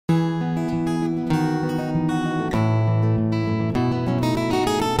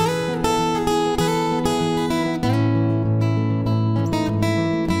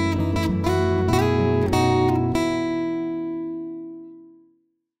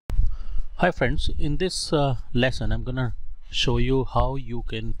Hi friends, in this lesson I'm gonna show you how you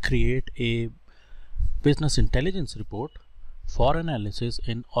can create a business intelligence report for analysis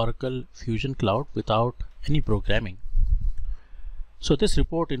in Oracle Fusion Cloud without any programming. So this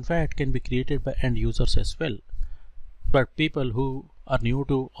report in fact can be created by end users as well, but people who are new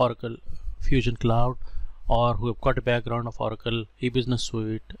to Oracle Fusion Cloud or who have got a background of Oracle e-business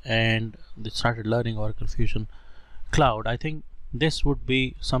suite and they started learning Oracle Fusion Cloud, I think this would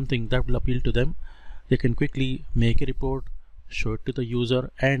be something that will appeal to them. They can quickly make a report, show it to the user,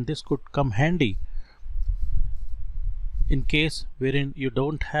 and this could come handy in case wherein you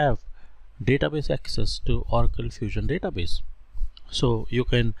don't have database access to Oracle Fusion database. So you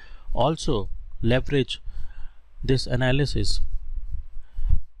can also leverage this analysis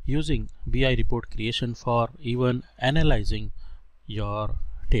using BI report creation for even analyzing your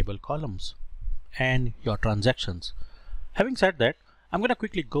table columns and your transactions. Having said that, I'm going to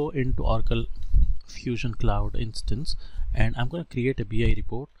quickly go into Oracle Fusion Cloud instance and I'm going to create a BI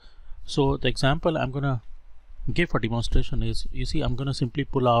report. So the example I'm going to give for demonstration is, you see, I'm going to simply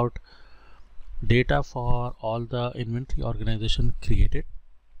pull out data for all the inventory organization created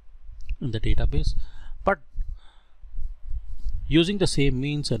in the database, but using the same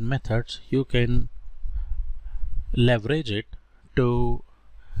means and methods you can leverage it to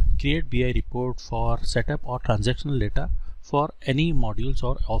create BI report for setup or transactional data for any modules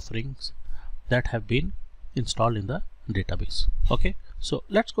or offerings that have been installed in the database. Okay, so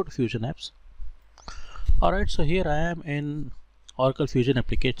let's go to Fusion Apps. Alright, so here I am in Oracle Fusion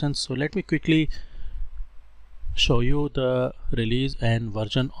Applications. So let me quickly show you the release and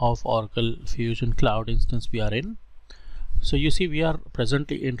version of Oracle Fusion Cloud instance we are in. So you see we are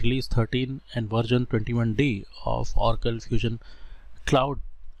presently in release 13 and version 21D of Oracle Fusion Cloud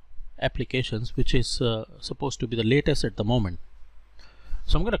applications, which is supposed to be the latest at the moment.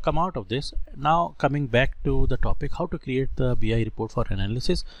 So I'm going to come out of this. Now coming back to the topic, how to create the BI report for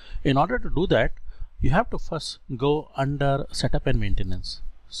analysis. In order to do that, you have to first go under setup and maintenance.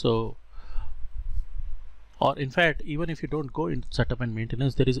 So, or in fact, even if you don't go in setup and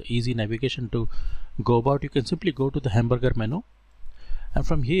maintenance, there is easy navigation to go about. You can simply go to the hamburger menu, and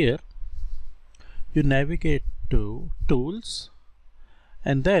from here you navigate to tools,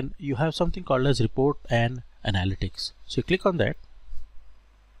 and then you have something called as report and analytics. So you click on that,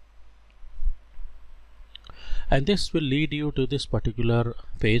 and this will lead you to this particular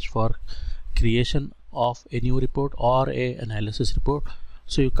page for creation of a new report or a analysis report.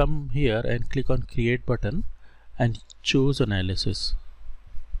 So you come here and click on create button and choose analysis.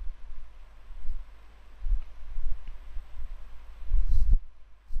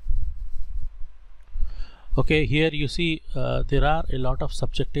 Okay, here you see there are a lot of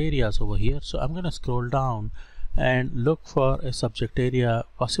subject areas over here. So I'm going to scroll down and look for a subject area.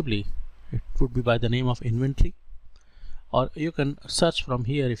 Possibly it would be by the name of inventory, or you can search from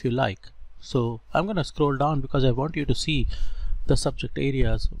here if you like. So I'm going to scroll down because I want you to see the subject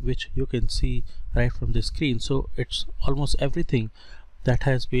areas which you can see right from the screen. So it's almost everything that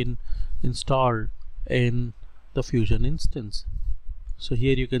has been installed in the Fusion instance. So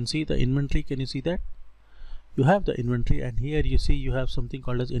here you can see the inventory. Can you see that? You have the inventory, and here you see you have something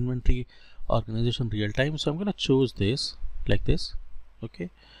called as inventory organization real time. So I'm going to choose this like this. Okay,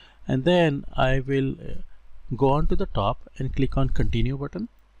 and then I will go on to the top and click on continue button,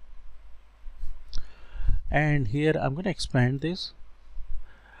 and here I'm going to expand this,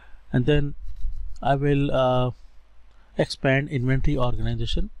 and then I will expand inventory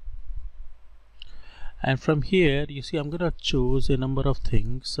organization, and from here you see I'm going to choose a number of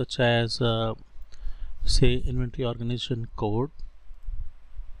things such as say inventory organization code,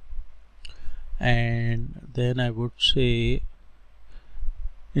 and then I would say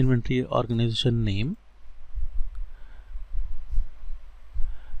inventory organization name,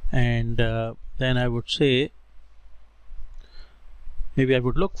 and then I would say maybe I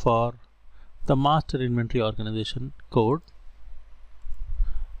would look for the master inventory organization code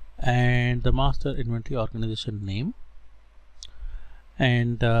and the master inventory organization name,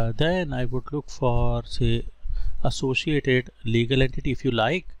 and then I would look for say associated legal entity if you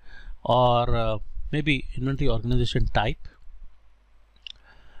like, or maybe inventory organization type.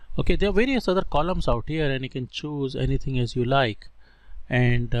 Okay, there are various other columns out here and you can choose anything as you like,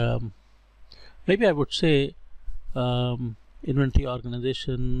 and maybe I would say inventory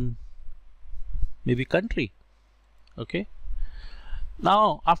organization, maybe country. Okay,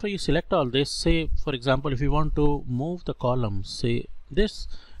 now after you select all this, say for example if you want to move the columns, say this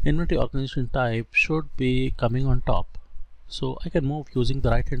inventory organization type should be coming on top, so I can move using the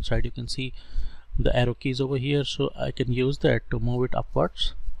right hand side. You can see the arrow keys over here, so I can use that to move it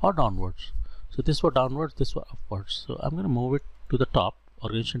upwards or downwards. So this for downwards, this for upwards. So I'm going to move it to the top,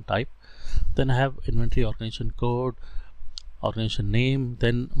 organization type. Then I have inventory organization code, organization name,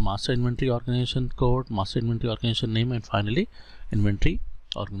 then master inventory organization code, master inventory organization name, and finally inventory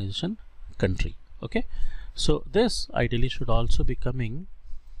organization country. Okay, so this ideally should also be coming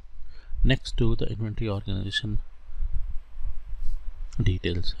next to the inventory organization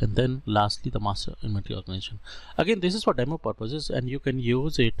details, and then lastly the master inventory organization. Again, this is for demo purposes, and you can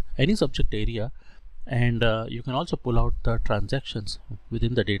use it any subject area, and you can also pull out the transactions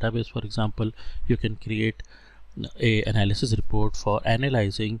within the database. For example, you can create a analysis report for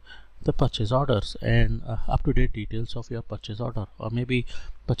analyzing the purchase orders and up-to-date details of your purchase order, or maybe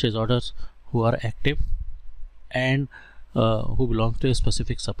purchase orders who are active and who belong to a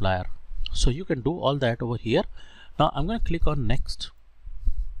specific supplier. So you can do all that over here. Now I'm going to click on next,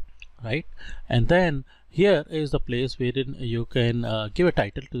 right? And then here is the place wherein you can give a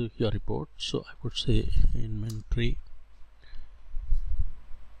title to your report. So I would say inventory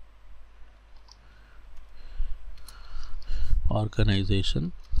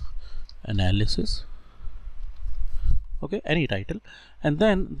organization analysis. Okay, any title. And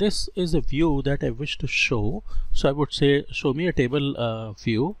then this is a view that I wish to show. So I would say show me a table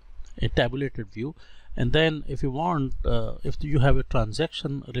view, a tabulated view. And then if you want, if you have a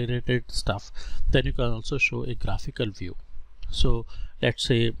transaction related stuff, then you can also show a graphical view. So let's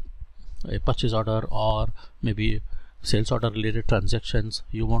say a purchase order or maybe sales order related transactions,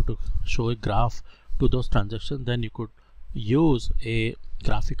 you want to show a graph to those transactions, then you could use a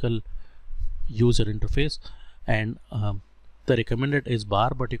graphical user interface, and the recommended is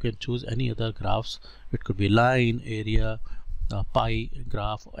bar, but you can choose any other graphs. It could be line, area, pie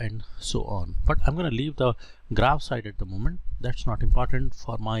graph, and so on. But I'm going to leave the graph side at the moment. That's not important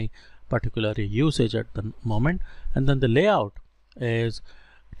for my particular usage at the moment. And then the layout is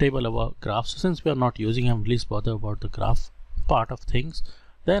table over graphs. So since we are not using, I'm least bothered about the graph part of things.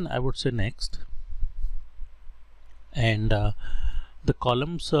 Then I would say next, and the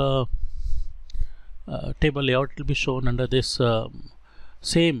columns table layout will be shown under this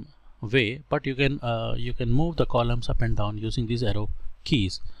same way, but you can move the columns up and down using these arrow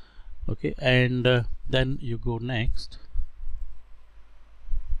keys. Okay, and then you go next,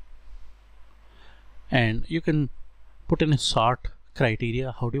 and you can put in a sort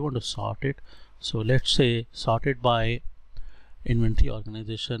criteria. How do you want to sort it? So let's say sorted by inventory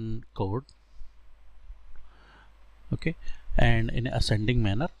organization code. Okay, and in ascending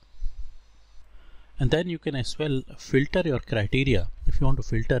manner. And then you can as well filter your criteria. If you want to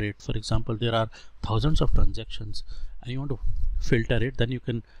filter it, for example, there are thousands of transactions and you want to filter it, then you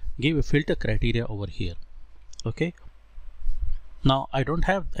can give a filter criteria over here. Okay, now I don't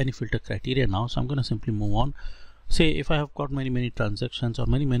have any filter criteria now, so I'm going to simply move on. Say if I have got many transactions or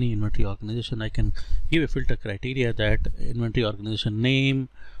many inventory organization, I can give a filter criteria that inventory organization name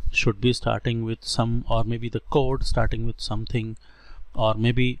should be starting with some, or maybe the code starting with something, or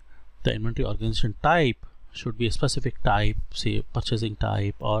maybe the inventory organization type should be a specific type, say purchasing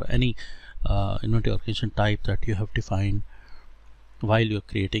type, or any inventory organization type that you have defined while you're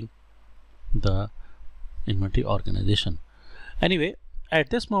creating the inventory organization. Anyway,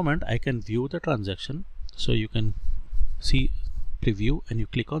 at this moment I can view the transaction. So you can see preview, and you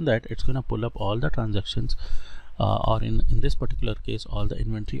click on that, it's going to pull up all the transactions, or in this particular case all the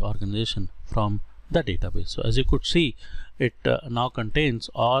inventory organization from the database. So as you could see, it now contains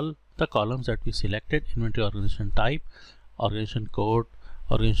all the columns that we selected: inventory organization type, organization code,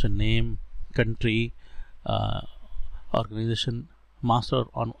 organization name, country, organization master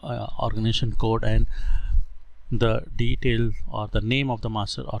on organization code, and the detail or the name of the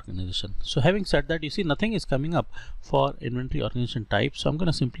master organization. So having said that, you see nothing is coming up for inventory organization type. So I'm going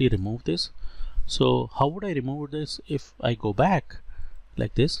to simply remove this. So how would I remove this? If I go back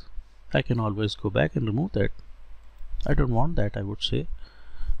like this, I can always go back and remove that. I don't want that, I would say.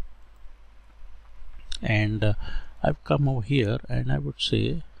 And I've come over here and I would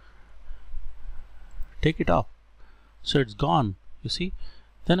say take it off. So it's gone, you see.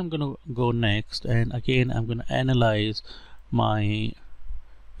 Then I'm going to go next, and again I'm going to analyze my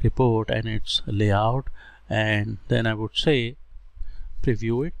report and its layout, and then I would say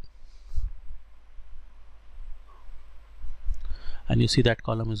preview it, and you see that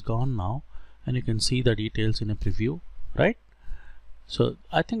column is gone now, and you can see the details in a preview, right? So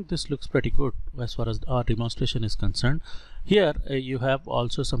I think this looks pretty good as far as our demonstration is concerned. Here you have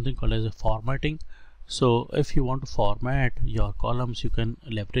also something called as a formatting. So if you want to format your columns, you can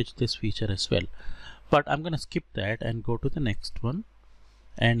leverage this feature as well. But I'm going to skip that and go to the next one.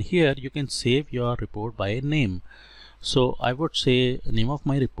 And here you can save your report by a name. So I would say name of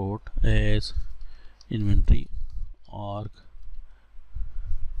my report is inventory org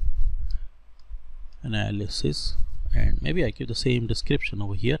analysis, and maybe I give the same description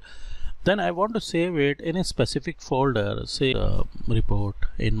over here. Then I want to save it in a specific folder, say report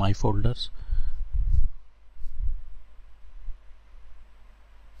in my folders.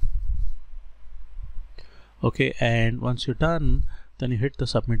 Okay, and once you're done, then you hit the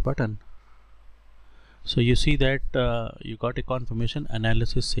submit button. So you see that you got a confirmation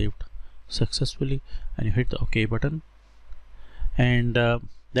analysis saved successfully, and you hit the OK button, and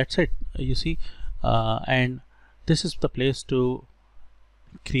that's it. You see, and this is the place to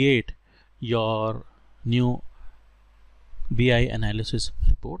create your new BI analysis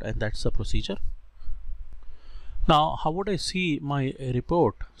report, and that's the procedure. Now, how would I see my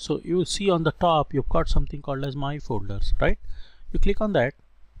report? So you see on the top you've got something called as my folders, right? You click on that,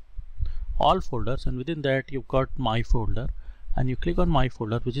 all folders, and within that you've got my folder, and you click on my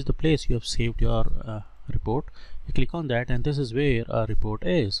folder, which is the place you have saved your report. You click on that, and this is where our report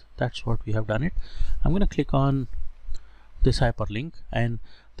is. That's what we have done it. I'm going to click on this hyperlink, and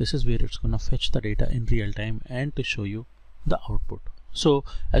this is where it's going to fetch the data in real time and to show you the output. So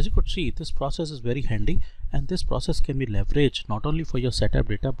as you could see, this process is very handy, and this process can be leveraged not only for your setup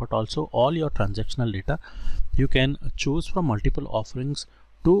data but also all your transactional data. You can choose from multiple offerings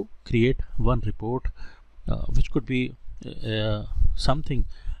to create one report, which could be something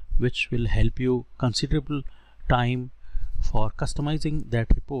which will help you considerable time for customizing that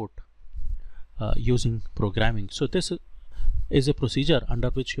report using programming. So this is a procedure under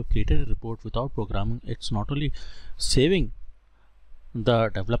which you have created a report without programming. It's not only saving the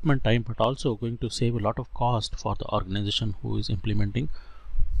development time but also going to save a lot of cost for the organization who is implementing